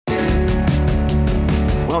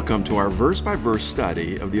Welcome to our verse-by-verse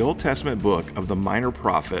study of the Old Testament book of the minor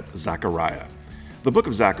prophet Zechariah. The book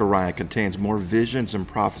of Zechariah contains more visions and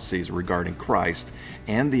prophecies regarding Christ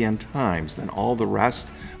and the end times than all the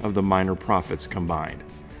rest of the minor prophets combined.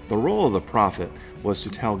 The role of the prophet was to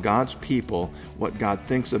tell God's people what God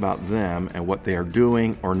thinks about them and what they are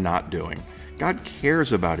doing or not doing. God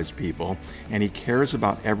cares about his people, and he cares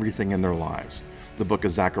about everything in their lives. The book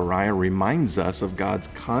of Zechariah reminds us of God's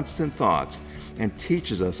constant thoughts and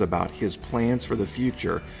teaches us about his plans for the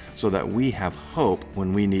future so that we have hope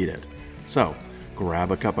when we need it. So, grab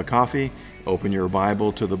a cup of coffee, open your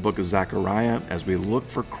Bible to the book of Zechariah as we look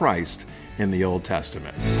for Christ in the Old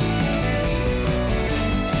Testament.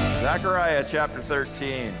 Zechariah chapter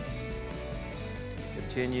 13.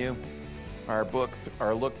 Continue our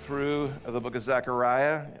look through the book of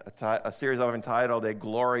Zechariah, a series I've entitled A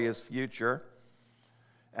Glorious Future.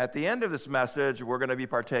 At the end of this message, we're going to be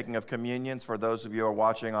partaking of communions. For those of you who are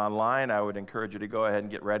watching online, I would encourage you to go ahead and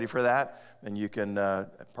get ready for that, and you can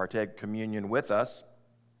partake communion with us.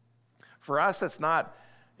 For us, it's not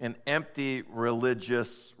an empty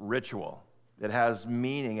religious ritual. It has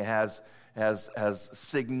meaning. It has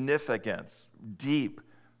significance, deep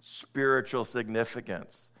spiritual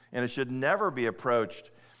significance. And it should never be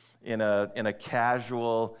approached in a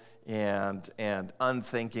casual and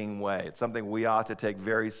unthinking way. It's something we ought to take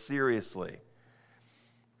very seriously.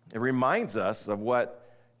 It reminds us of what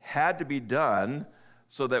had to be done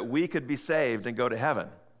so that we could be saved and go to heaven.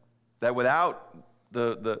 That without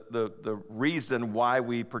the reason why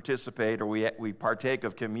we participate or we partake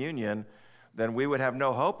of communion, then we would have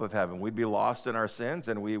no hope of heaven. We'd be lost in our sins,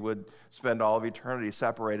 and we would spend all of eternity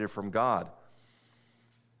separated from God.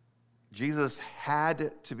 Jesus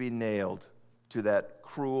had to be nailed to that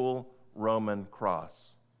cruel Roman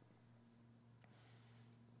cross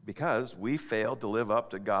because we failed to live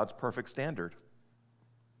up to God's perfect standard.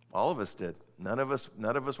 All of us did. None of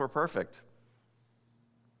us were perfect.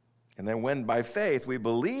 And then when by faith we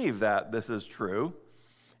believe that this is true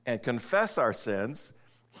and confess our sins,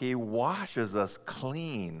 he washes us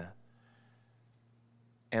clean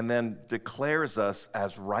and then declares us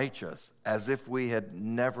as righteous, as if we had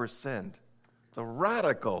never sinned. It's a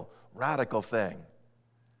radical thing.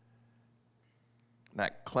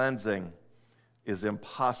 That cleansing is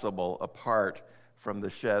impossible apart from the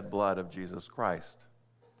shed blood of Jesus Christ.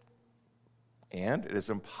 And it is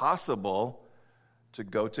impossible to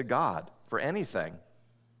go to God for anything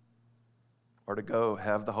or to go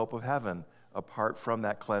have the hope of heaven apart from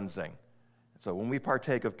that cleansing. So when we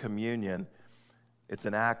partake of communion, it's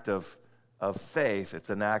an act of faith. It's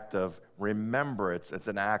an act of remembrance. It's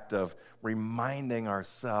an act of reminding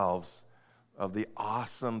ourselves of the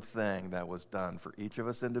awesome thing that was done for each of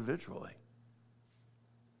us individually.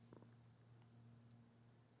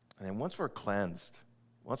 And then once we're cleansed,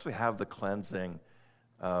 once we have the cleansing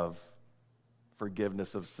of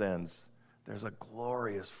forgiveness of sins, there's a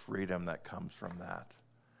glorious freedom that comes from that.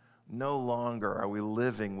 No longer are we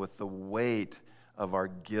living with the weight of our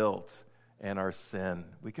guilt and our sin.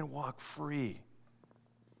 We can walk free.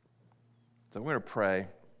 So we're going to pray.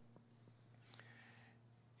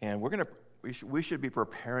 And we should be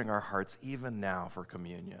preparing our hearts even now for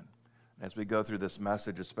communion. As we go through this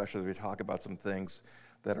message, especially as we talk about some things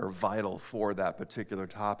that are vital for that particular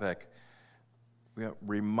topic, we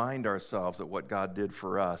remind ourselves of what God did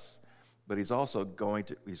for us. But he's also going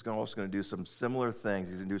to do some similar things.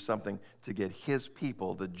 He's going to do something to get his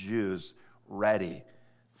people, the Jews, ready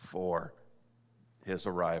for his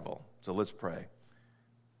arrival. So let's pray.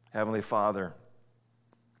 Heavenly Father,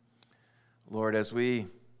 Lord, as we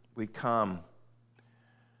come,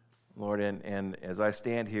 Lord, and as I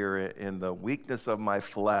stand here in the weakness of my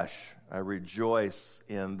flesh, I rejoice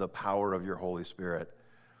in the power of your Holy Spirit.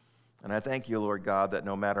 And I thank you, Lord God, that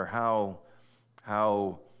no matter how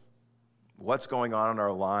what's going on in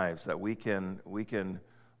our lives, that we can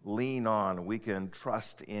lean on, we can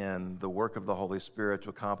trust in the work of the Holy Spirit to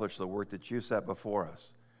accomplish the work that you set before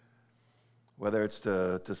us. Whether it's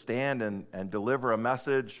to stand and deliver a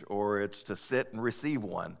message or it's to sit and receive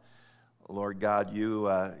one, Lord God, you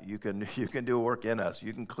can do work in us.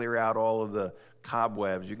 You can clear out all of the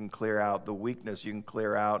cobwebs. You can clear out the weakness. You can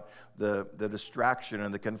clear out the distraction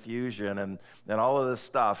and the confusion and all of this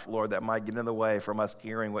stuff, Lord, that might get in the way from us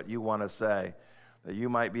hearing what you want to say. That you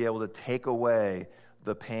might be able to take away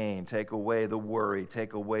the pain, take away the worry,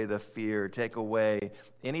 take away the fear, take away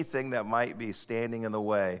anything that might be standing in the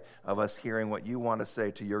way of us hearing what you want to say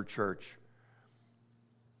to your church.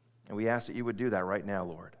 And we ask that you would do that right now,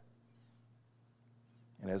 Lord.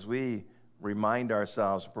 And as we remind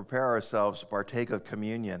ourselves, prepare ourselves to partake of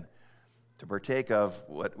communion, to partake of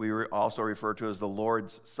what we also refer to as the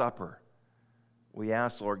Lord's Supper. We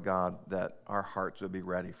ask, Lord God, that our hearts would be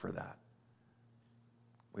ready for that.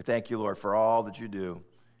 We thank you, Lord, for all that you do,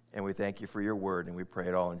 and we thank you for your word, and we pray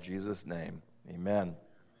it all in Jesus' name. Amen.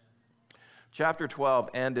 Chapter 12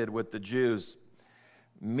 ended with the Jews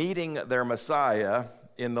meeting their Messiah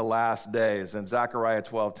in the last days. In Zechariah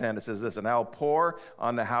 12:10, it says this, "And I'll pour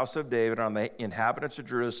on the house of David, on the inhabitants of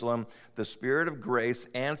Jerusalem, the spirit of grace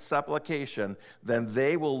and supplication. Then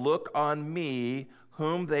they will look on me,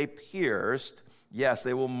 whom they pierced. Yes,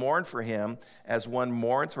 they will mourn for him as one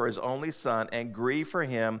mourns for his only son, and grieve for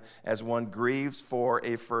him as one grieves for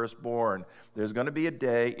a firstborn." There's going to be a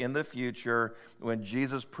day in the future when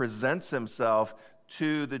Jesus presents himself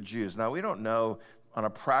to the Jews. Now, we don't know on a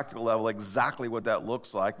practical level exactly what that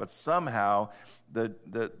looks like, but somehow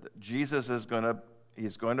Jesus is going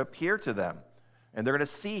to appear to them, and they're going to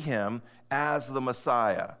see him as the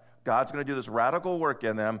Messiah. God's going to do this radical work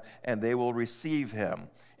in them, and they will receive him.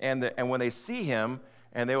 And when they see him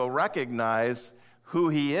and they will recognize who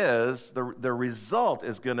he is, the result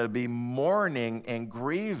is going to be mourning and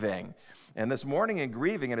grieving. And this mourning and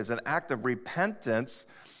grieving, it is an act of repentance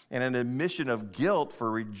and an admission of guilt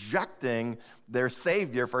for rejecting their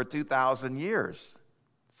Savior for 2,000 years.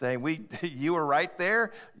 Saying, you were right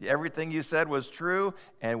there, everything you said was true,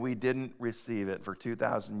 and we didn't receive it. For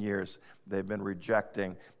 2,000 years, they've been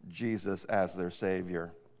rejecting Jesus as their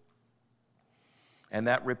Savior. And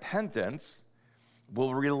that repentance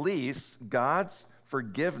will release God's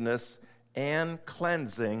forgiveness and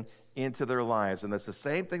cleansing into their lives. And that's the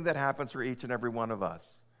same thing that happens for each and every one of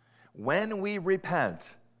us. When we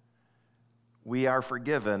repent, we are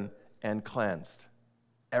forgiven and cleansed.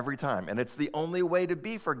 Every time. And it's the only way to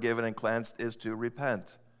be forgiven and cleansed is to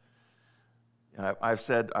repent. I've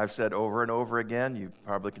said over and over again, you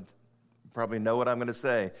probably know what I'm going to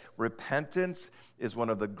say. Repentance is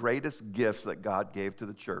one of the greatest gifts that God gave to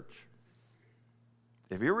the church.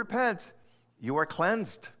 If you repent, you are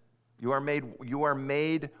cleansed. You are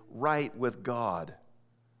made right with God.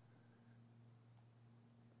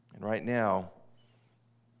 And right now,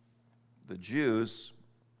 the Jews,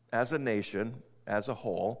 as a nation, as a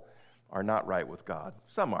whole, are not right with God.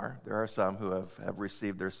 Some are. There are some who have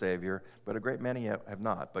received their Savior, but a great many have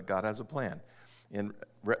not. But God has a plan. In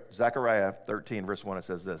Zechariah 13, verse 1, it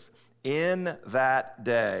says this, "In that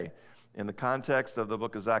day," in the context of the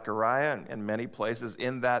book of Zechariah, and in many places,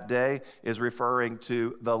 "in that day" is referring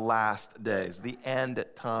to the last days, the end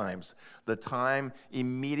times, the time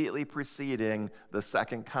immediately preceding the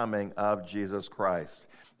second coming of Jesus Christ.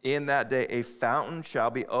 "In that day, a fountain shall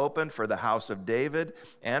be opened for the house of David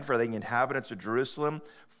and for the inhabitants of Jerusalem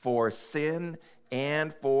for sin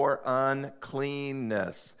and for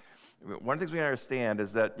uncleanness." One of the things we understand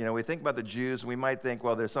is that, we think about the Jews, and we might think,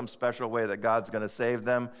 well, there's some special way that God's going to save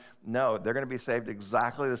them. No, they're going to be saved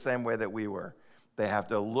exactly the same way that we were. They have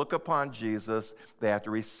to look upon Jesus. They have to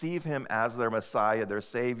receive him as their Messiah, their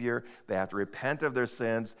Savior. They have to repent of their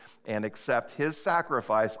sins and accept his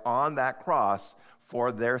sacrifice on that cross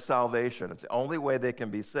for their salvation. It's the only way they can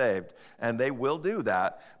be saved. And they will do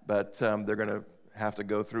that, but they're going to have to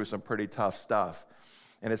go through some pretty tough stuff.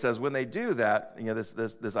 And it says when they do that,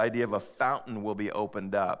 this idea of a fountain will be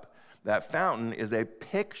opened up. That fountain is a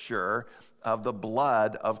picture of the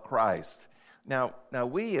blood of Christ. Now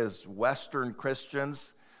we as Western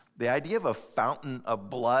Christians, the idea of a fountain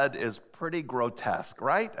of blood is pretty grotesque,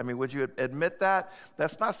 right? I mean, would you admit that?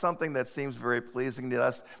 That's not something that seems very pleasing to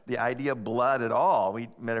us, the idea of blood at all.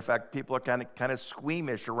 Matter of fact, people are kind of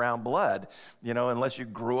squeamish around blood, unless you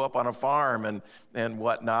grew up on a farm and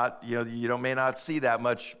whatnot, you may not see that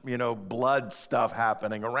much, blood stuff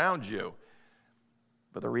happening around you.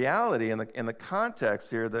 But the reality in the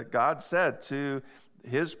context here that God said to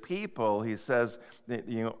his people, he says,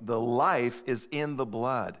 the life is in the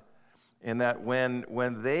blood. And that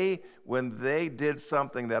when they did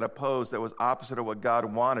something that was opposite of what God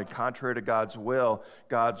wanted, contrary to God's will,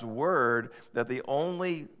 God's word, that the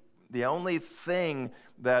only thing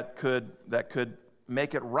that could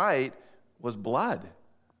make it right was blood,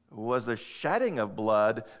 was the shedding of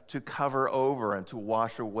blood to cover over and to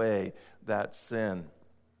wash away that sin.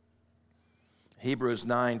 Hebrews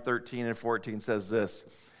 9:13 and 14 says this,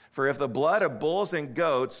 "For if the blood of bulls and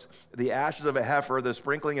goats, the ashes of a heifer, the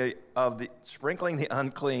sprinkling the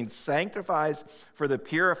unclean, sanctifies for the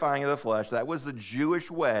purifying of the flesh," that was the Jewish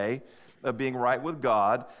way of being right with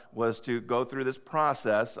God, was to go through this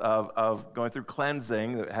process of going through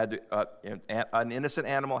cleansing. That had to, an innocent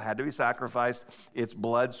animal had to be sacrificed, its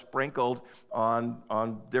blood sprinkled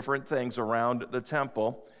on different things around the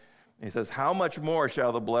temple. He says, how much more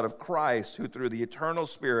shall the blood of Christ, who through the eternal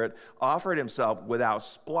Spirit offered himself without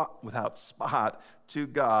spot to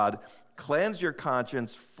God, cleanse your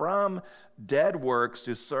conscience from dead works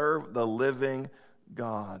to serve the living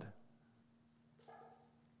God.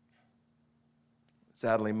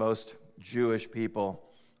 Sadly, most Jewish people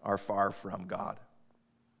are far from God.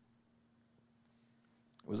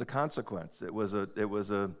 It was a consequence. It was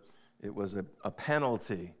a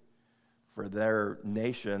penalty for their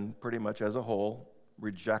nation, pretty much as a whole,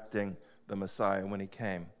 rejecting the Messiah when he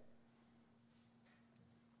came.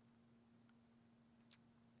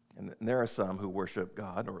 And there are some who worship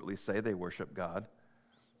God, or at least say they worship God.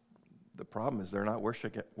 The problem is they're not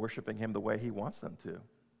worshiping him the way he wants them to.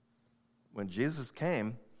 When Jesus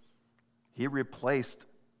came, he replaced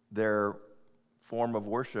their form of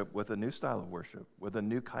worship with a new style of worship, with a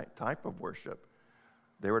new type of worship.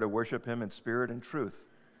 They were to worship him in spirit and truth.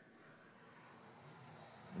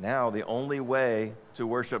 Now, the only way to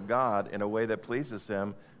worship God in a way that pleases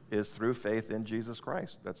him is through faith in Jesus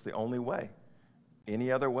Christ. That's the only way.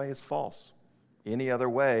 Any other way is false. Any other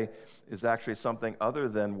way is actually something other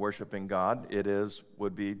than worshiping God. It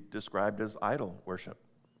would be described as idol worship.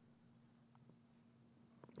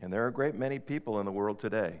 And there are a great many people in the world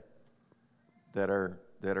today that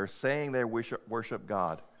are saying they worship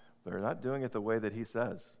God, but are not doing it the way that he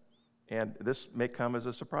says. And this may come as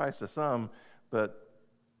a surprise to some, but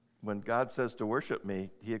when God says to worship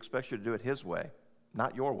me, he expects you to do it his way,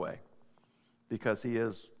 not your way, because he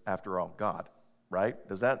is, after all, God, right?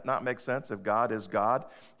 Does that not make sense? If God is God,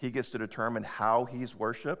 he gets to determine how he's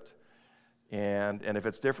worshiped. And if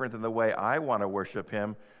it's different than the way I want to worship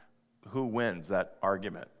him, who wins that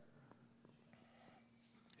argument?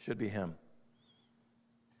 Should be him.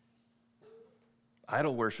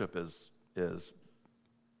 Idol worship is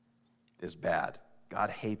bad.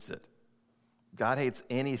 God hates it. God hates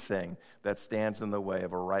anything that stands in the way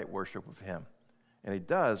of a right worship of him. And he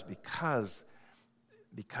does because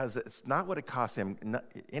it's not what it costs him.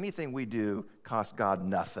 Anything we do costs God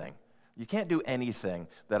nothing. You can't do anything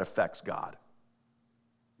that affects God.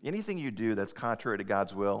 Anything you do that's contrary to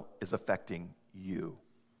God's will is affecting you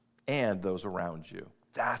and those around you.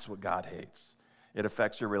 That's what God hates. It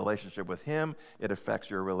affects your relationship with him. It affects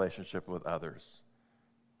your relationship with others.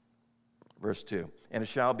 Verse 2, and it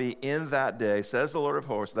shall be in that day, says the Lord of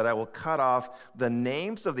hosts, that I will cut off the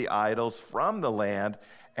names of the idols from the land,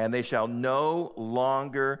 and they shall no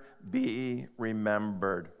longer be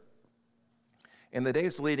remembered. In the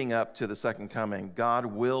days leading up to the second coming, God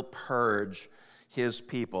will purge his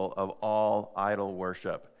people of all idol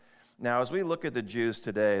worship. Now, as we look at the Jews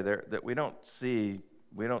today, that we don't see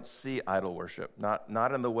idol worship,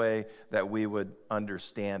 not in the way that we would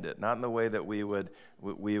understand it, not in the way that we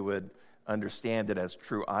would understand it as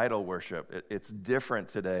true idol worship. It's different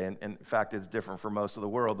today, and in fact, it's different for most of the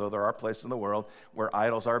world, though there are places in the world where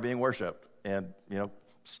idols are being worshiped, and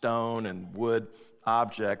stone and wood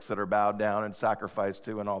objects that are bowed down and sacrificed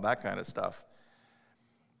to and all that kind of stuff.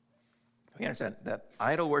 We understand that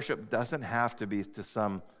idol worship doesn't have to be to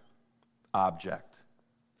some object,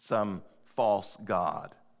 some false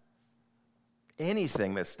god.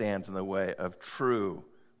 Anything that stands in the way of true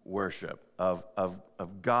worship, of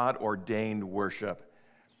God-ordained worship,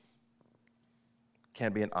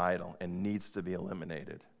 can be an idol and needs to be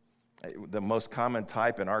eliminated. The most common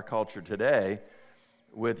type in our culture today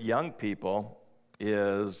with young people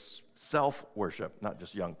is self-worship. Not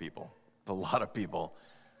just young people, a lot of people.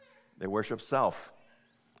 They worship self.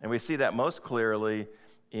 And we see that most clearly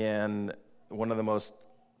in one of the most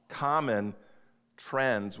common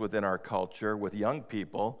trends within our culture with young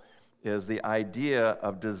people is the idea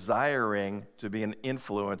of desiring to be an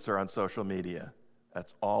influencer on social media.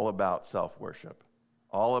 That's all about self-worship,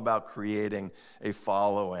 all about creating a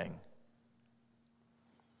following.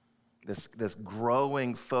 This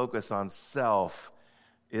growing focus on self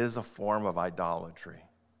is a form of idolatry.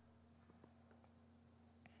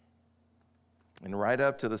 And right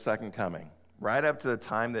up to the second coming, right up to the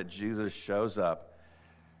time that Jesus shows up,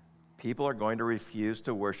 people are going to refuse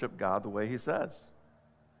to worship God the way he says.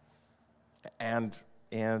 And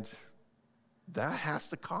that has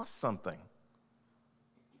to cost something.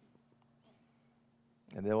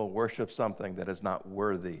 And they will worship something that is not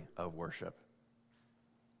worthy of worship.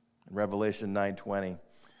 In Revelation 9:20,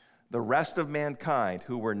 the rest of mankind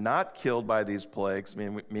who were not killed by these plagues,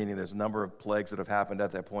 meaning there's a number of plagues that have happened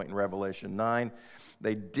at that point in Revelation 9,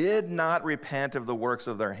 they did not repent of the works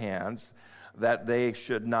of their hands, that they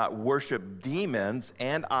should not worship demons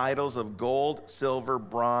and idols of gold, silver,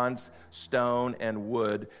 bronze, stone, and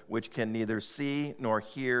wood, which can neither see nor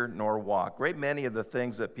hear nor walk. Great many of the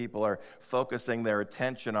things that people are focusing their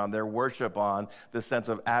attention on, their worship on, the sense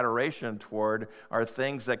of adoration toward, are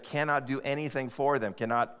things that cannot do anything for them,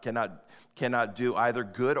 cannot do either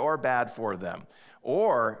good or bad for them.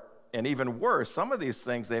 Or, and even worse, some of these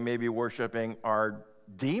things they may be worshiping are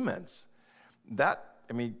demons.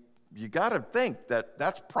 You got to think that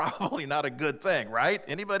that's probably not a good thing, right?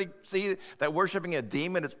 Anybody see that worshiping a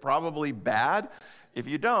demon is probably bad? If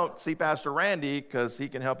you don't, see Pastor Randy, because he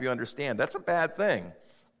can help you understand. That's a bad thing.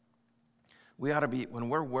 We ought to be, when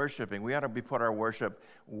we're worshiping, we ought to be put our worship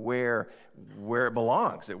where it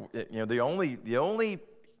belongs. The only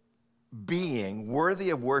being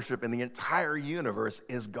worthy of worship in the entire universe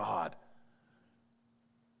is God.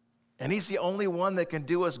 And he's the only one that can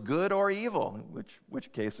do us good or evil, in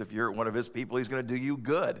which case, if you're one of his people, he's going to do you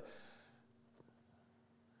good.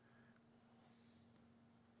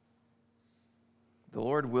 The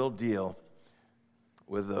Lord will deal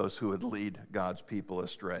with those who would lead God's people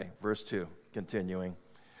astray. Verse 2, continuing.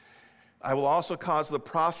 I will also cause the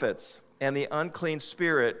prophets and the unclean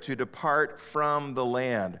spirit to depart from the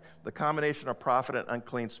land. The combination of prophet and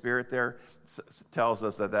unclean spirit there tells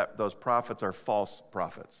us that those prophets are false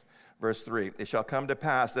prophets. Verse 3, it shall come to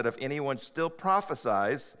pass that if anyone still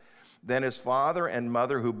prophesies, then his father and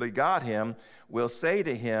mother who begot him will say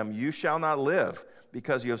to him, you shall not live,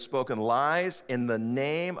 because you have spoken lies in the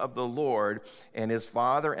name of the Lord, and his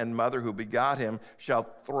father and mother who begot him shall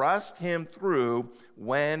thrust him through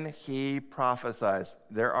when he prophesies.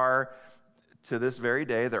 To this very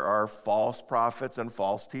day, there are false prophets and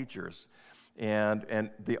false teachers.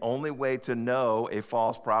 And the only way to know a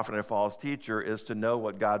false prophet and a false teacher is to know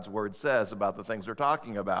what God's word says about the things they're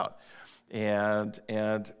talking about. And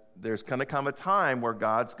there's going to come a time where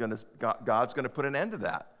God's going to put an end to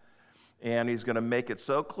that. And he's going to make it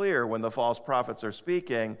so clear when the false prophets are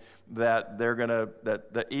speaking that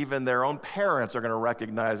that even their own parents are going to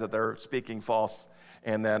recognize that they're speaking false,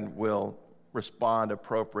 and then will respond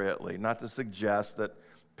appropriately. Not to suggest that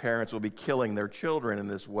parents will be killing their children in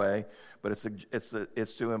this way, but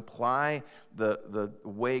it's to imply the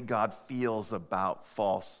way God feels about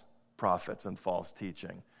false prophets and false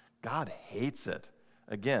teaching. God hates it.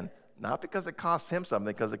 Again, not because it costs him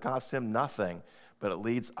something, because it costs him nothing, but it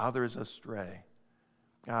leads others astray.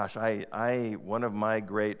 Gosh, one of my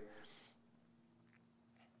great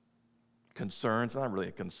concerns, not really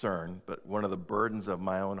a concern, but one of the burdens of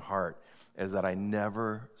my own heart is that I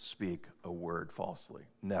never speak a word falsely.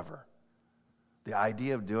 Never. The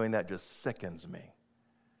idea of doing that just sickens me.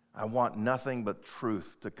 I want nothing but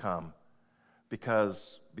truth to come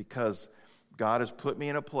because God has put me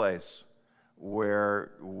in a place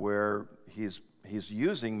where he's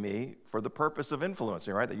using me for the purpose of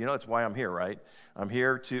influencing, right? That's why I'm here, right? I'm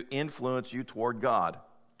here to influence you toward God,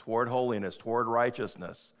 toward holiness, toward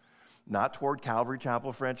righteousness, not toward Calvary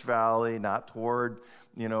Chapel, French Valley, not toward,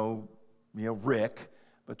 Rick,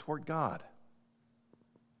 but toward God.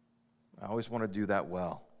 I always want to do that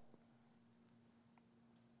well.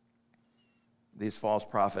 These false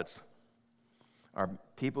prophets are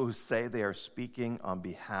people who say they are speaking on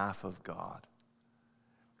behalf of God.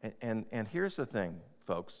 And here's the thing,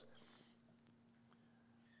 folks.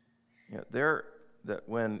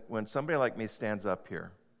 When somebody like me stands up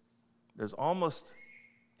here, there's almost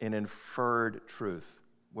an inferred truth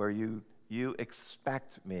where you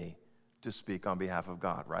expect me to speak on behalf of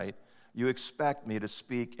God, right? You expect me to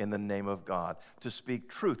speak in the name of God, to speak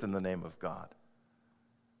truth in the name of God.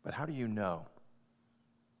 But how do you know?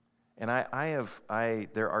 And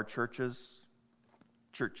there are churches,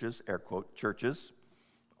 air quote, churches,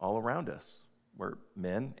 all around us where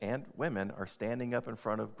men and women are standing up in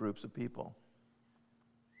front of groups of people.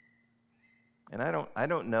 And I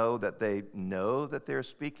don't know that they know that they're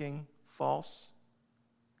speaking false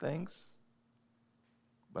things,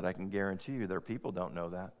 but I can guarantee you their people don't know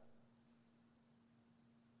that.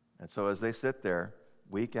 And so as they sit there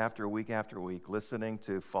week after week after week, listening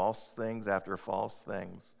to false things after false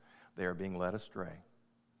things, they are being led astray.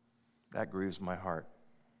 That grieves my heart.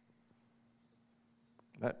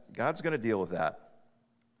 But God's going to deal with that.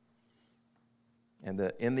 And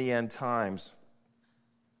in the end times,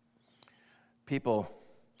 people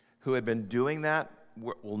who had been doing that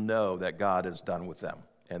will know that God is done with them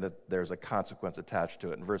and that there's a consequence attached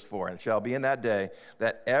to it. In verse 4, and it shall be in that day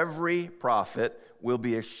that every prophet will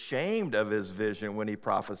be ashamed of his vision when he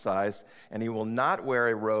prophesies, and he will not wear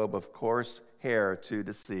a robe of coarse hair to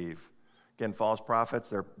deceive. Again, false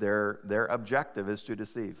prophets, their objective is to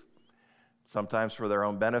deceive. sometimes for their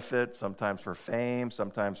own benefit, sometimes for fame,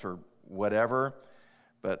 sometimes for whatever.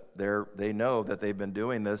 But they know that they've been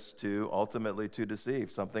doing this ultimately to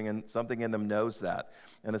deceive. Something in them knows that.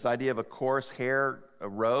 And this idea of a coarse hair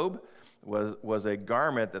robe was a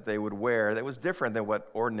garment that they would wear that was different than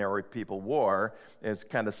what ordinary people wore. It's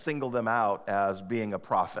kind of singled them out as being a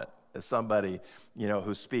prophet, as somebody,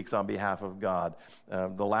 who speaks on behalf of God.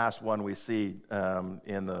 The last one we see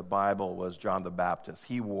in the Bible was John the Baptist.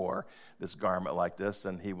 He wore this garment like this,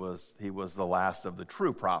 and he was the last of the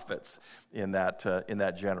true prophets in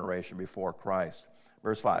that generation before Christ.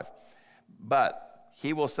 Verse 5, but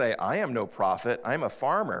he will say, I am no prophet, I am a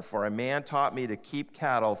farmer, for a man taught me to keep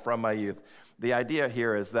cattle from my youth. The idea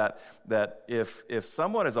here is that if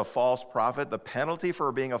someone is a false prophet, the penalty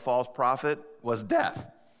for being a false prophet was death.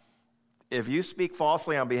 If you speak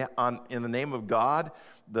falsely in the name of God,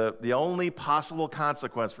 the only possible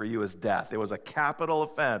consequence for you is death. It was a capital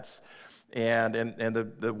offense, and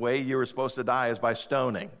the way you were supposed to die is by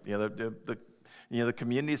stoning. The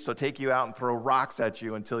communities to take you out and throw rocks at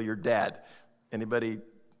you until you're dead. Anybody?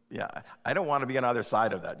 Yeah, I don't want to be on either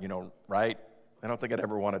side of that. Right? I don't think I'd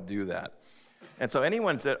ever want to do that. And so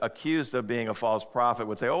anyone accused of being a false prophet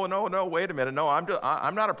would say, oh, no, wait a minute. No,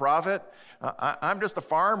 I'm not a prophet. I'm just a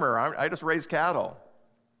farmer. I just raise cattle.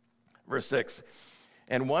 Verse 6,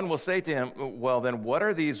 and one will say to him, well, then what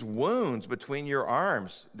are these wounds between your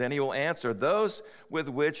arms? Then he will answer, those with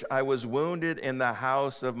which I was wounded in the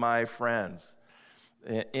house of my friends.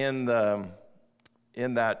 In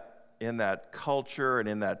that culture and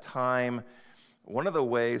in that time, one of the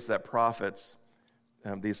ways that prophets,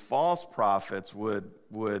 these false prophets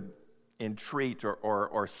would entreat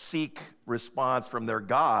or seek response from their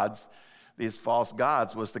gods, these false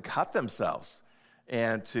gods, was to cut themselves,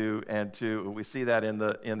 and to we see that in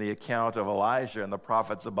the account of Elijah and the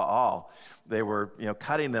prophets of Baal. They were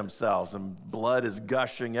cutting themselves, and blood is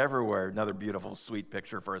gushing everywhere. Another beautiful, sweet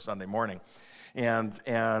picture for a Sunday morning. And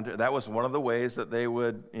that was one of the ways that they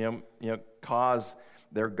would cause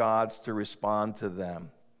their gods to respond to them.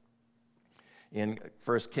 In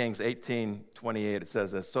 1 Kings 18:28, it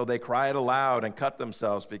says this, so they cried aloud and cut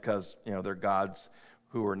themselves because their gods,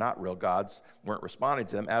 who were not real gods, weren't responding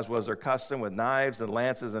to them, as was their custom, with knives and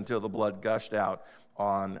lances until the blood gushed out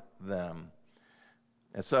on them.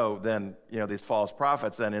 And so then, these false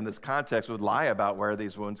prophets then in this context would lie about where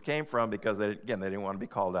these wounds came from because, they didn't want to be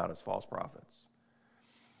called out as false prophets.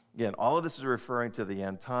 Again, all of this is referring to the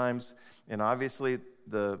end times, and obviously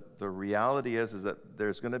the reality is that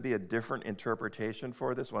there's going to be a different interpretation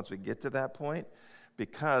for this once we get to that point,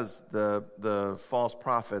 because the false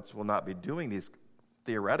prophets will not be doing these.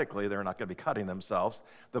 Theoretically, they're not going to be cutting themselves.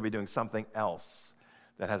 They'll be doing something else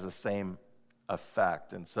that has the same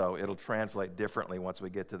effect, and so it'll translate differently once we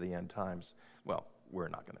get to the end times. Well, we're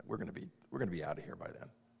going to be out of here by then.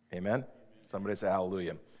 Amen. Somebody say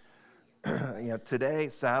hallelujah. Today,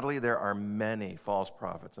 sadly, there are many false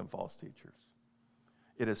prophets and false teachers.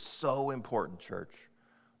 It is so important, church,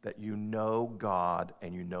 that you know God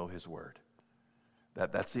and you know His Word.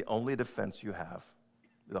 That's the only defense you have.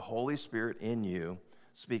 The Holy Spirit in you,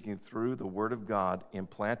 speaking through the Word of God,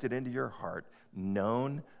 implanted into your heart,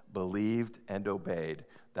 known, believed, and obeyed.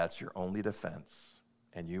 That's your only defense.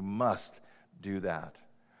 And you must do that.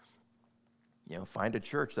 Find a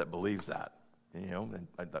church that believes that.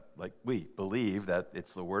 Like we believe that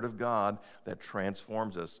it's the Word of God that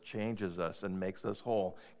transforms us, changes us, and makes us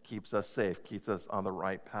whole, keeps us safe, keeps us on the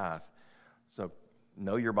right path. So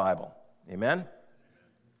know your Bible. Amen?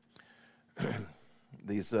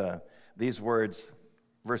 These words,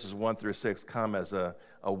 verses 1 through 6, come as a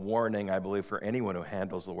warning, I believe, for anyone who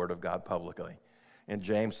handles the Word of God publicly. In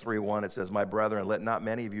James 3:1, it says, my brethren, let not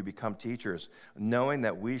many of you become teachers, knowing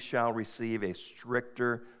that we shall receive a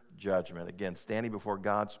stricter judgment. Again, standing before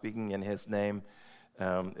God, speaking in His name,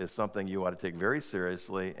 is something you ought to take very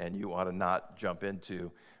seriously, and you ought to not jump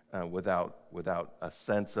into without a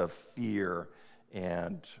sense of fear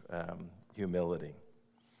and humility.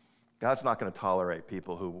 God's not going to tolerate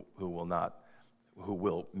people who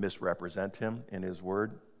will misrepresent Him in His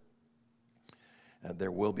Word.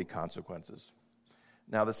 There will be consequences.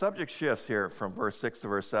 Now, the subject shifts here from verse 6 to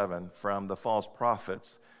verse 7, from the false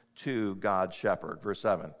prophets to God's shepherd. Verse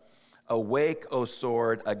 7, awake, O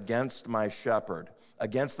sword, against my shepherd,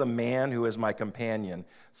 against the man who is my companion,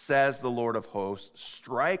 says the Lord of hosts.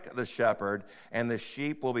 Strike the shepherd, and the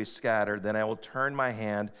sheep will be scattered. Then I will turn my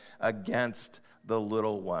hand against the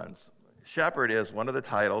little ones. Shepherd is one of the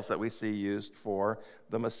titles that we see used for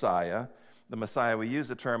the Messiah. the Messiah. We use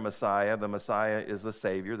the term Messiah. The Messiah is the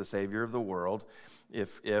Savior of the world.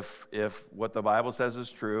 If what the Bible says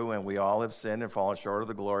is true, and we all have sinned and fallen short of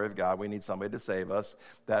the glory of God, we need somebody to save us.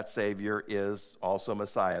 That Savior is also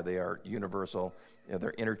Messiah. They are universal,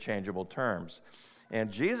 they're interchangeable terms.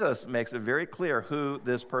 And Jesus makes it very clear who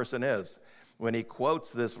this person is. When he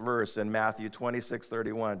quotes this verse in Matthew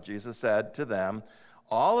 26:31, Jesus said to them,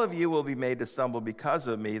 "All of you will be made to stumble because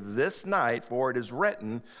of me this night, for it is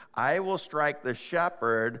written, I will strike the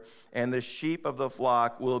shepherd, and the sheep of the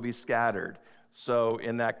flock will be scattered." So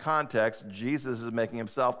in that context, Jesus is making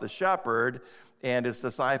himself the shepherd, and his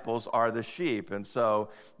disciples are the sheep, and so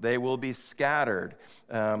they will be scattered.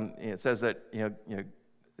 It says that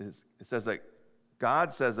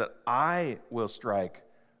God says that I will strike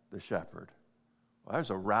the shepherd. Well,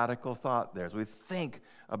 there's a radical thought there. As we think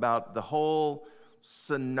about the whole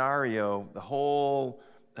scenario, the whole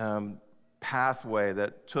pathway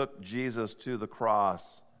that took Jesus to the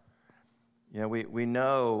cross. We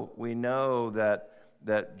know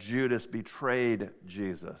that Judas betrayed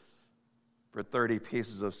Jesus for 30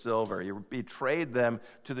 pieces of silver. He betrayed them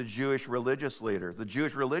to the Jewish religious leaders. The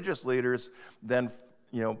Jewish religious leaders then,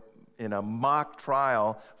 in a mock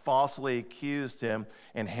trial, falsely accused him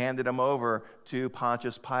and handed him over to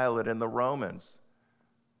Pontius Pilate and the Romans.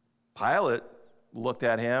 Pilate looked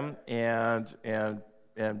at him and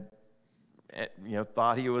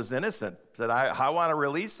thought he was innocent. Said, I want to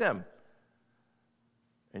release him.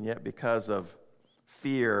 And yet, because of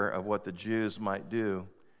fear of what the Jews might do,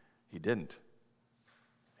 he didn't.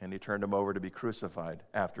 And he turned him over to be crucified.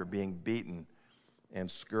 After being beaten and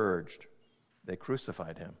scourged, they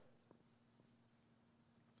crucified him.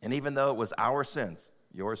 And even though it was our sins,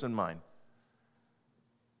 yours and mine,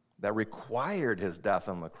 that required his death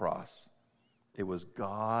on the cross, it was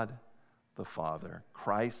God the Father,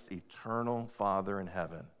 Christ's eternal Father in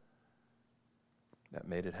heaven, that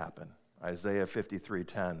made it happen. Isaiah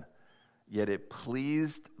 53:10, "Yet it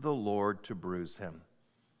pleased the Lord to bruise him.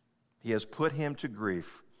 He has put him to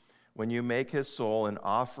grief. When you make his soul an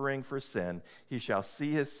offering for sin, he shall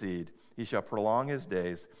see his seed. He shall prolong his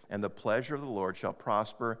days, and the pleasure of the Lord shall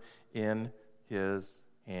prosper in his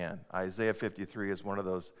hand." Isaiah 53 is one of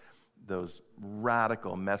those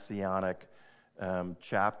radical messianic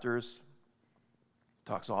chapters.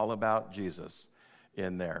 Talks all about Jesus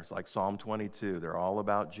in there. It's like Psalm 22. They're all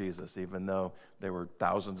about Jesus, even though they were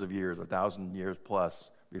thousands of years, 1,000 years plus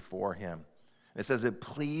before him. It says it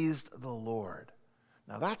pleased the Lord.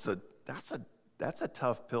 Now that's a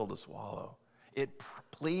tough pill to swallow. It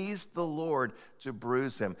pleased the Lord to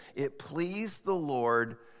bruise him. It pleased the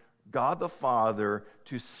Lord, God the Father,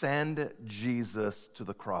 to send Jesus to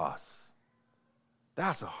the cross.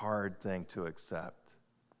 That's a hard thing to accept.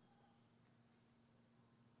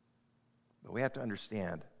 But we have to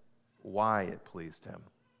understand why it pleased him.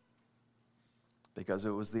 Because it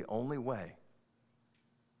was the only way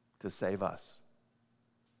to save us.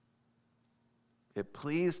 It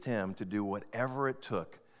pleased him to do whatever it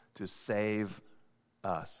took to save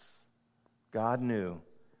us. God knew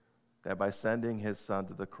that by sending his son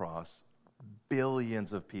to the cross,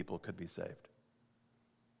 billions of people could be saved.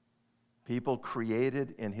 People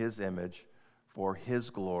created in his image for his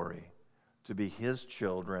glory, to be his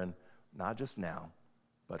children, not just now,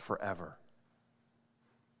 but forever.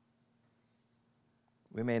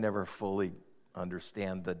 We may never fully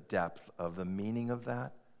understand the depth of the meaning of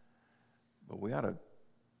that, but we ought to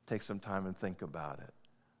take some time and think about it.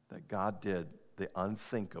 That God did the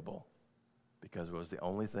unthinkable because it was the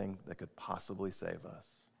only thing that could possibly save us.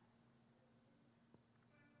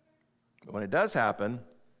 But when it does happen,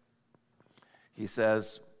 he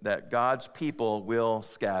says that God's people will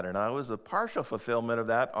scatter. Now, it was a partial fulfillment of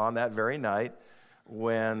that on that very night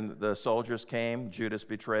when the soldiers came, Judas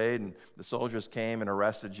betrayed, and the soldiers came and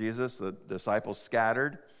arrested Jesus. The disciples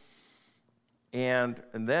scattered. And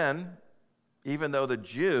then, even though the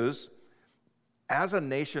Jews, as a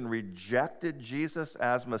nation, rejected Jesus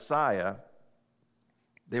as Messiah,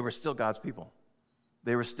 they were still God's people.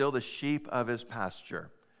 They were still the sheep of his pasture.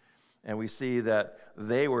 And we see that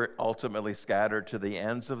they were ultimately scattered to the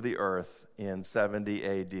ends of the earth in 70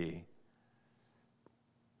 AD.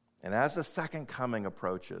 And as the second coming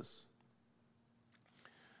approaches,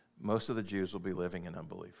 most of the Jews will be living in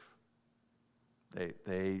unbelief.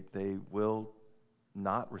 They will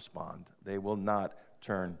not respond. They will not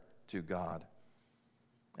turn to God.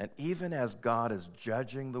 And even as God is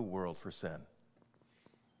judging the world for sin,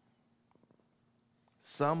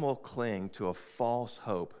 some will cling to a false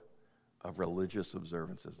hope of religious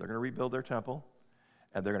observances. They're going to rebuild their temple,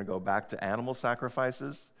 and they're going to go back to animal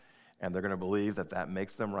sacrifices, and they're going to believe that that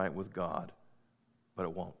makes them right with God. But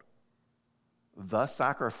it won't. the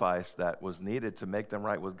sacrifice that was needed to make them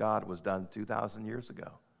right with God was done 2,000 years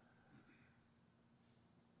ago.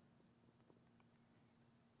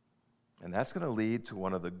 And that's going to lead to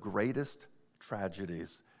one of the greatest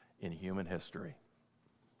tragedies in human history,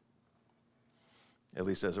 at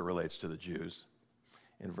least as it relates to the Jews.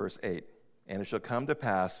 In verse 8, and it shall come to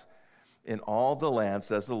pass in all the land,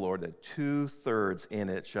 says the Lord, that 2/3 in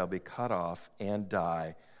it shall be cut off and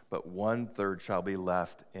die, but 1/3 shall be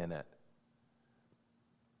left in it.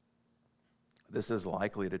 This is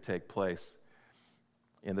likely to take place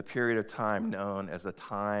in the period of time known as the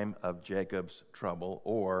time of Jacob's trouble,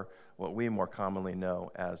 or what we more commonly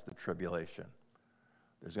know as the tribulation.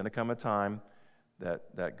 There's going to come a time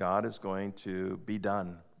that God is going to be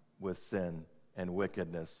done with sin and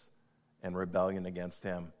wickedness and rebellion against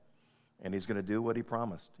him. And he's going to do what he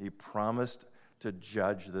promised. He promised to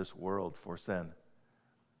judge this world for sin.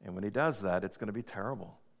 And when he does that, it's going to be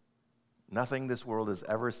terrible. Nothing this world has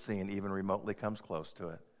ever seen even remotely comes close to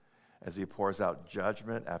it, as he pours out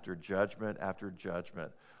judgment after judgment after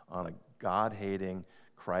judgment on a God-hating,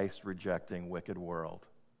 Christ-rejecting, wicked world.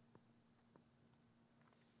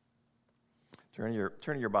 Turn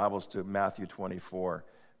your Bibles to Matthew 24,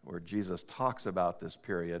 where Jesus talks about this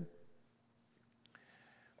period.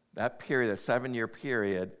 That period, a 7-year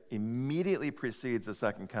period, immediately precedes the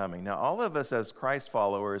second coming. Now, all of us as Christ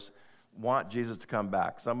followers want Jesus to come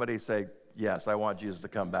back. Somebody say, yes, I want Jesus to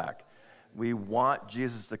come back. We want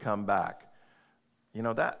Jesus to come back.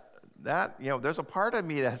 There's a part of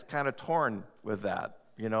me that's kind of torn with that,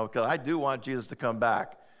 because I do want Jesus to come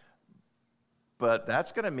back. But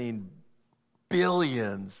that's going to mean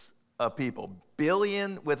billions of people,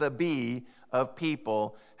 billion with a B of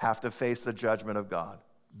people, have to face the judgment of God.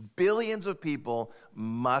 Billions of people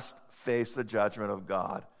must face the judgment of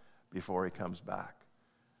God before he comes back.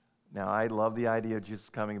 Now, I love the idea of Jesus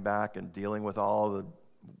coming back and dealing with all the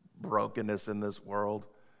brokenness in this world,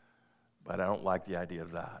 but I don't like the idea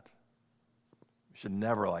of that. You should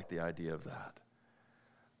never like the idea of that.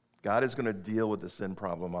 God is going to deal with the sin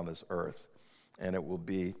problem on this earth, and it will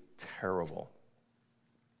be terrible.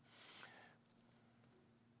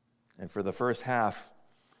 And for the first half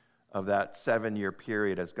of that 7-year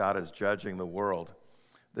period, as God is judging the world,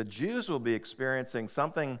 the Jews will be experiencing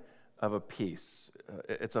something of a peace.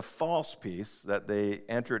 It's a false peace that they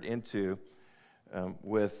entered into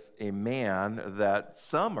with a man that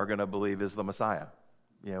some are going to believe is the Messiah.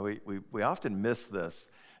 We often miss this.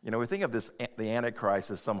 We think of the Antichrist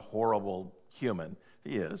as some horrible human.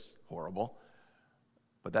 He is horrible,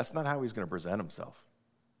 but that's not how he's going to present himself.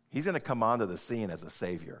 He's going to come onto the scene as a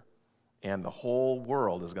savior, and the whole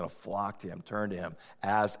world is going to flock to him, turn to him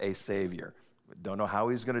as a savior. Don't know how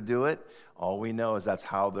he's going to do it. All we know is that's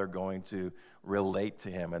how they're going to relate to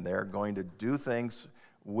him, and they're going to do things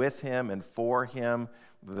with him and for him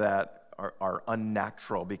that are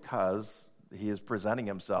unnatural, because he is presenting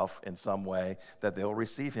himself in some way that they'll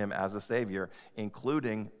receive him as a savior,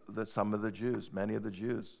 including some of the Jews. Many of the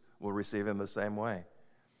Jews will receive him the same way.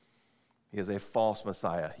 He is a false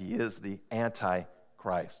Messiah. He is the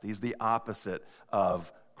Antichrist. He's the opposite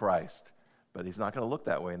of Christ. But he's not going to look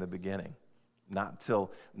that way in the beginning. Not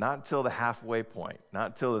until the halfway point,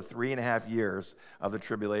 not until the 3.5 years of the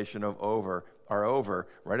tribulation are over,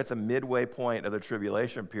 right at the midway point of the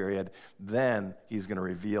tribulation period, then he's going to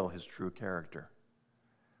reveal his true character.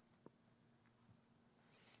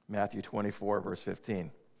 Matthew 24, verse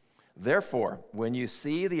 15. Therefore, when you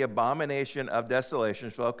see the abomination of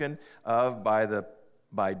desolation spoken of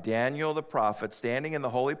by Daniel the prophet standing in the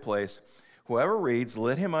holy place, whoever reads,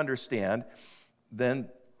 let him understand. Then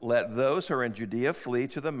let those who are in Judea flee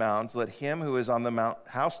to the mountains. Let him who is on the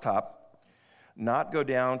housetop not go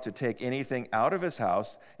down to take anything out of his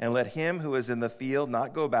house, and let him who is in the field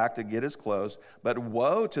not go back to get his clothes. But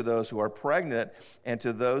woe to those who are pregnant and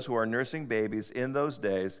to those who are nursing babies in those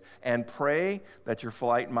days, and pray that your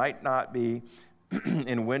flight might not be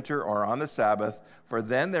in winter or on the Sabbath, for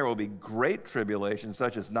then there will be great tribulation,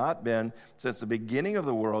 such as not been since the beginning of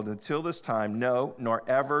the world until this time, no, nor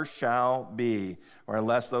ever shall be. Or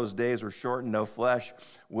unless those days were shortened, no flesh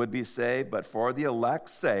would be saved, but for the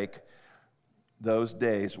elect's sake, those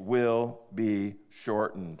days will be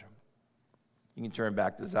shortened. You can turn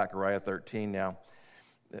back to Zechariah 13 now.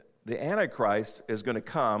 The Antichrist is going to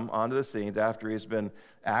come onto the scenes after he's been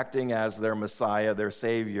acting as their Messiah, their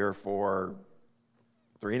Savior, for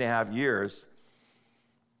 3.5 years,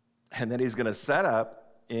 and then he's going to set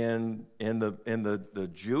up in the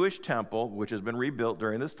Jewish temple, which has been rebuilt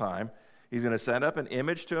during this time. He's going to set up an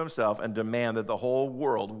image to himself and demand that the whole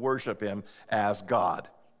world worship him as God.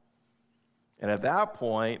 And at that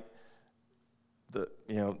point,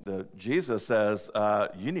 Jesus says,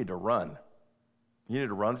 you need to run. You need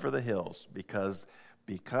to run for the hills because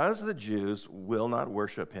the Jews will not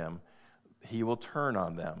worship him, he will turn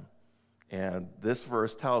on them. And this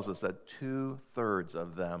verse tells us that 2/3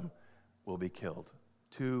 of them will be killed.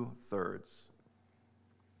 2/3.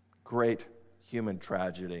 Great human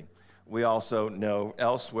tragedy. We also know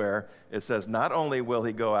elsewhere it says not only will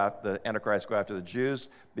the Antichrist go after the Jews,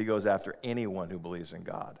 but he goes after anyone who believes in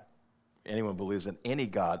God. Anyone who believes in any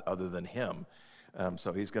God other than him.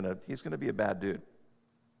 So he's gonna be a bad dude.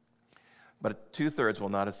 But 2/3 will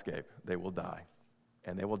not escape. They will die.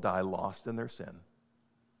 And they will die lost in their sin.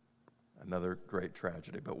 Another great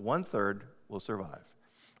tragedy. But 1/3 will survive.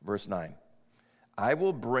 Verse 9. I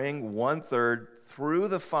will bring 1/3 through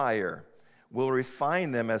the fire, will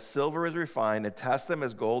refine them as silver is refined, and test them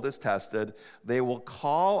as gold is tested. They will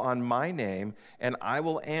call on my name, and I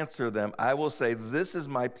will answer them. I will say, this is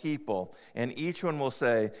my people. And each one will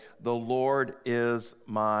say, the Lord is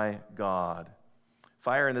my God.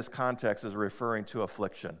 Fire in this context is referring to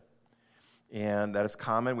affliction. And that is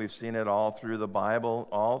common. We've seen it all through the Bible,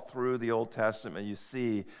 all through the Old Testament. You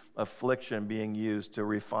see affliction being used to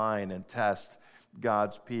refine and test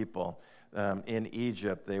God's people. In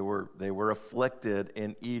Egypt, they were afflicted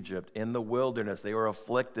in Egypt. In the wilderness, they were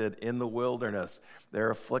afflicted in the wilderness. They're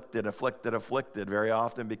afflicted very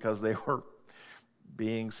often because they were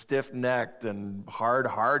being stiff-necked and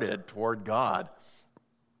hard-hearted toward God.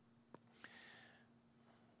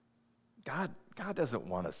 God doesn't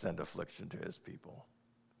want to send affliction to his people.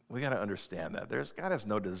 We got to understand that. God has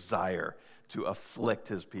no desire to afflict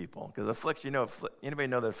his people. Because affliction, anybody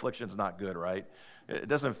know that affliction's not good, right? It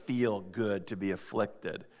doesn't feel good to be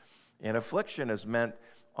afflicted. And affliction is meant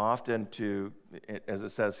often to, as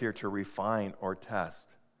it says here, to refine or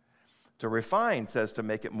test. To refine says to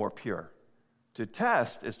make it more pure. To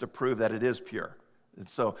test is to prove that it is pure. And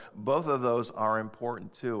so both of those are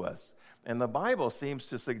important to us. And the Bible seems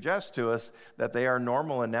to suggest to us that they are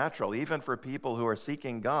normal and natural, even for people who are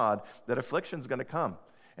seeking God, that affliction is going to come.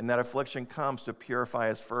 And that affliction comes to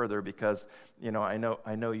purify us further because, I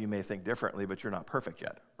know you may think differently, but you're not perfect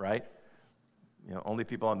yet, right? Only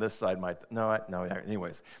people on this side might,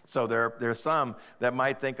 anyways. So there's some that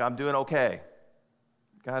might think I'm doing okay.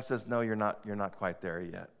 God says, no, you're not quite there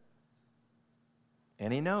yet.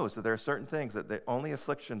 And he knows that there are certain things that only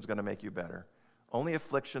affliction is going to make you better. Only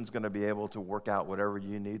affliction is going to be able to work out whatever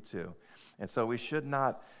you need to. And so we should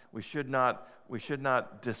not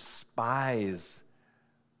despise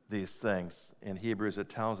these things. In Hebrews, it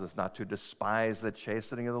tells us not to despise the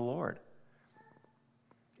chastening of the Lord.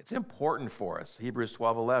 It's important for us. Hebrews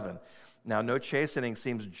 12:11. Now, no chastening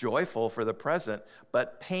seems joyful for the present,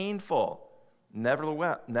 but painful.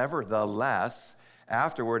 Nevertheless,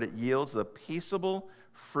 afterward it yields the peaceable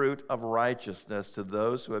fruit of righteousness to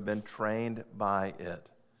those who have been trained by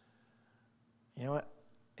it. You know what?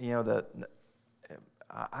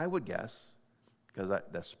 I would guess, because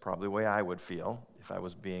that's probably the way I would feel if I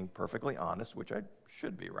was being perfectly honest, which I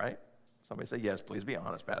should be, right? Somebody say, yes, please be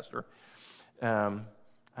honest, Pastor. I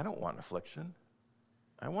don't want affliction.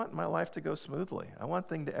 I want my life to go smoothly. I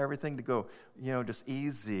want everything to go, just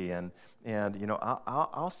easy. And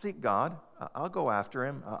I'll seek God. I'll go after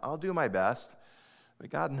him. I'll do my best. But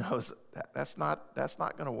God knows that's not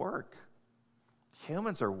going to work.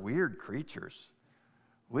 Humans are weird creatures.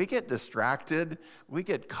 We get distracted. We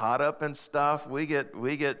get caught up in stuff. We just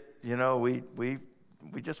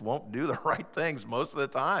won't do the right things most of the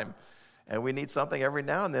time. And we need something every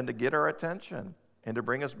now and then to get our attention and to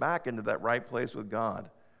bring us back into that right place with God.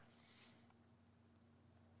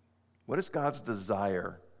 What is God's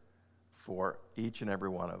desire for each and every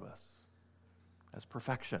one of us? That's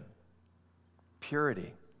perfection,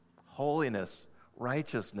 purity, holiness,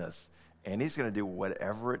 righteousness. And he's going to do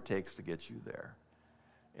whatever it takes to get you there.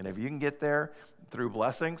 And if you can get there through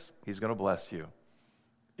blessings, he's going to bless you.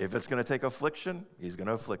 If it's going to take affliction, he's going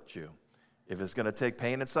to afflict you. If it's going to take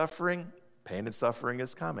pain and suffering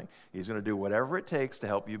is coming. He's going to do whatever it takes to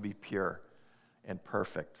help you be pure and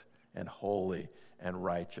perfect and holy and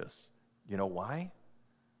righteous. You know why?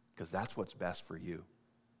 Because that's what's best for you.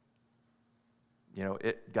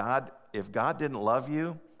 If God didn't love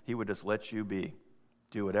you, he would just let you be.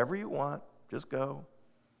 Do whatever you want. Just go.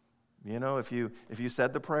 If you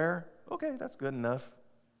said the prayer, okay, that's good enough.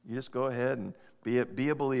 You just go ahead and be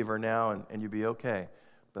a believer now and you be okay.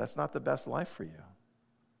 But that's not the best life for you.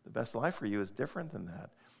 The best life for you is different than that.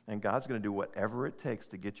 And God's going to do whatever it takes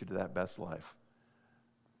to get you to that best life.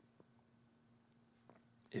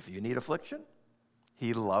 If you need affliction,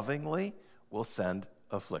 he lovingly will send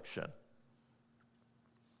affliction.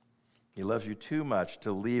 He loves you too much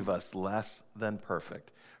to leave us less than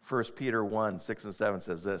perfect. 1 Peter 1, 6 and 7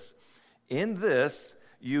 says this, in this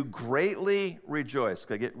you greatly rejoice.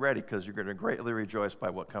 Okay, get ready because you're going to greatly rejoice by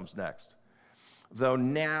what comes next. Though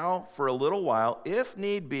now, for a little while, if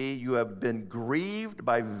need be, you have been grieved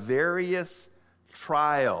by various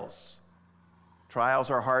trials. Trials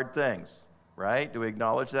are hard things, right? Do we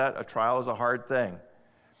acknowledge that? A trial is a hard thing.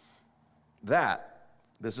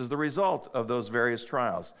 This is the result of those various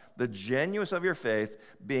trials. The genuineness of your faith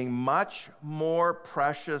being much more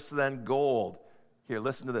precious than gold. Here,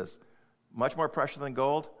 listen to this. Much more precious than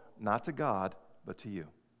gold, not to God, but to you.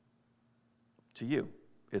 To you.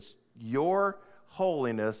 It's your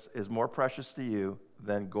holiness is more precious to you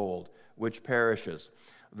than gold, which perishes.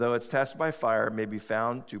 Though it's tested by fire, may be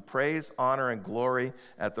found to praise, honor, and glory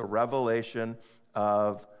at the revelation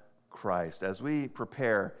of Christ. As we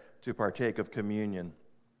prepare to partake of communion,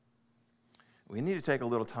 we need to take a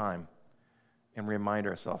little time and remind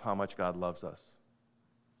ourselves how much God loves us.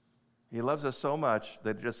 He loves us so much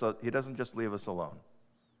that He doesn't just leave us alone.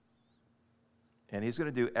 And He's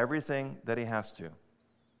going to do everything that He has to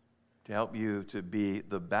help you to be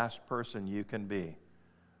the best person you can be,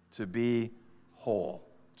 to be whole,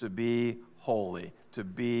 to be holy, to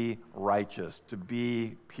be righteous, to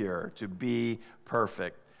be pure, to be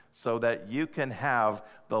perfect, so that you can have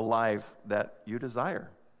the life that you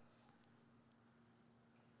desire.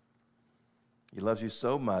 He loves you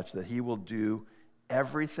so much that He will do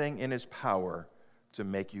everything in His power to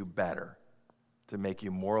make you better, to make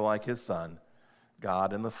you more like His Son,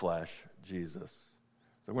 God in the flesh, Jesus.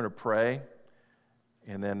 So I'm going to pray,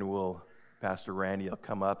 and then Pastor Randy will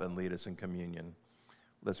come up and lead us in communion.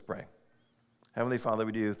 Let's pray. Heavenly Father,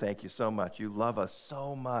 we do thank you so much. You love us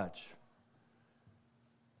so much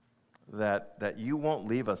that you won't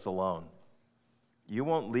leave us alone. You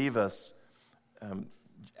won't leave us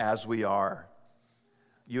as we are.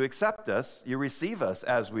 You accept us. You receive us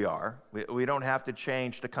as we are. We don't have to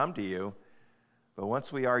change to come to you. But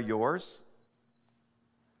once we are yours,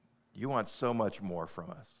 you want so much more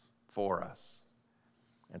from us, for us.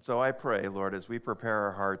 And so I pray, Lord, as we prepare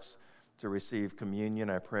our hearts to receive communion,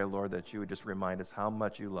 I pray, Lord, that you would just remind us how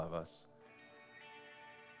much you love us.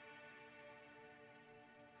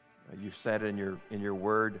 You've said in your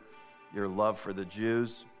word, your love for the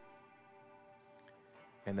Jews,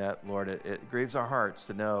 and that, Lord, it grieves our hearts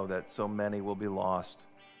to know that so many will be lost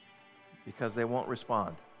because they won't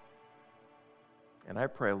respond. And I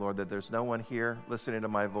pray, Lord, that there's no one here listening to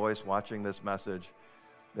my voice, watching this message,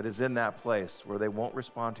 that is in that place where they won't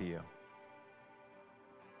respond to you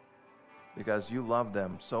because you love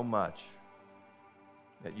them so much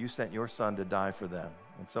that you sent your Son to die for them.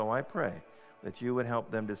 And so I pray that you would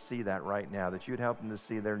help them to see that right now, that you'd help them to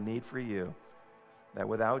see their need for you, that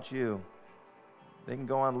without you, they can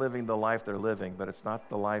go on living the life they're living, but it's not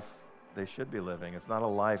the life they should be living. It's not a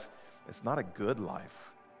life, it's not a good life.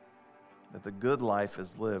 That the good life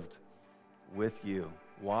is lived with you,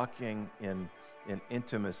 walking in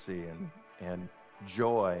intimacy and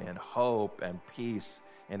joy and hope and peace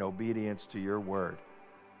and obedience to your word.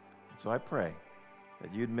 And so I pray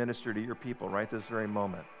that you'd minister to your people right this very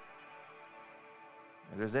moment.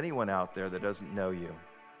 If there's anyone out there that doesn't know you,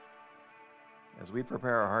 as we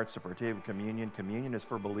prepare our hearts to partake of communion, communion is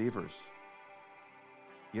for believers.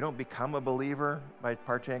 You don't become a believer by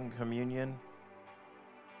partaking of communion.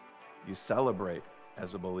 You celebrate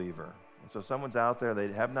as a believer. And so if someone's out there, they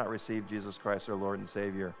have not received Jesus Christ, their Lord and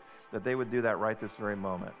Savior, that they would do that right this very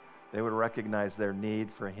moment. They would recognize their need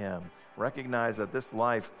for Him. Recognize that this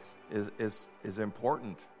life is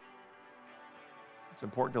important. It's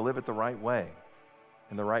important to live it the right way.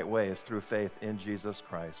 And the right way is through faith in Jesus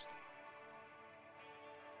Christ.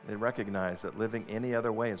 They recognize that living any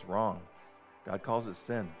other way is wrong. God calls it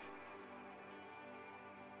sin.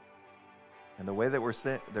 And the way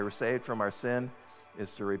that they were saved from our sin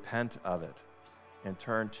is to repent of it and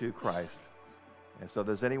turn to Christ. And so if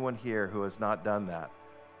there's anyone here who has not done that,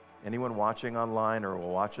 anyone watching online or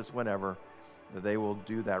will watch us whenever, that they will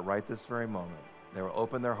do that right this very moment. They will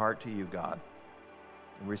open their heart to you, God,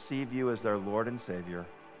 and receive you as their Lord and Savior,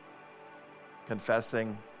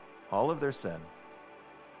 confessing all of their sin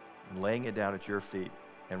and laying it down at your feet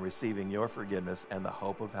and receiving your forgiveness and the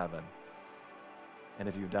hope of heaven. And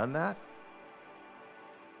if you've done that,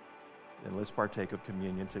 then let's partake of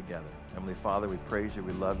communion together. Heavenly Father, we praise you,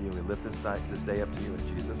 we love you, we lift this day up to you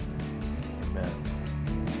in Jesus' name. Amen.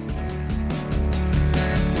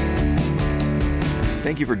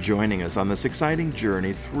 Thank you for joining us on this exciting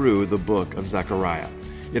journey through the book of Zechariah.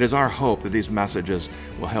 It is our hope that these messages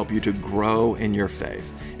will help you to grow in your faith.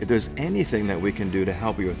 If there's anything that we can do to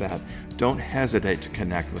help you with that, don't hesitate to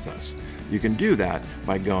connect with us. You can do that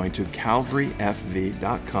by going to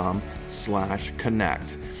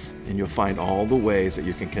calvaryfv.com/connect, and you'll find all the ways that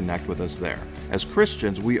you can connect with us there. As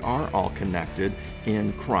Christians, we are all connected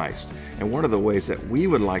in Christ, and one of the ways that we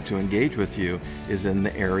would like to engage with you is in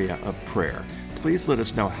the area of prayer. Please let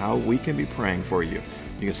us know how we can be praying for you.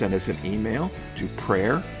 You can send us an email to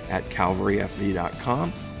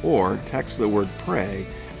prayer@calvaryfv.com or text the word pray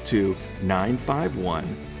to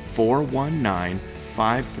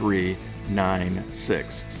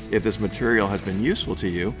 951-419-5396. If this material has been useful to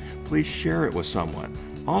you, please share it with someone.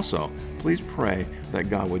 Also, please pray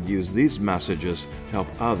that God would use these messages to help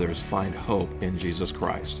others find hope in Jesus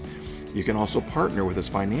Christ. You can also partner with us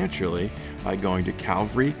financially by going to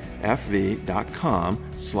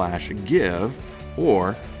calvaryfv.com/give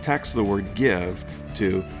or text the word give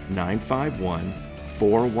to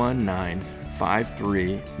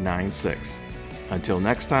 951-419-5396. Until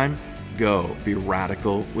next time, go be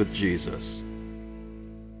radical with Jesus.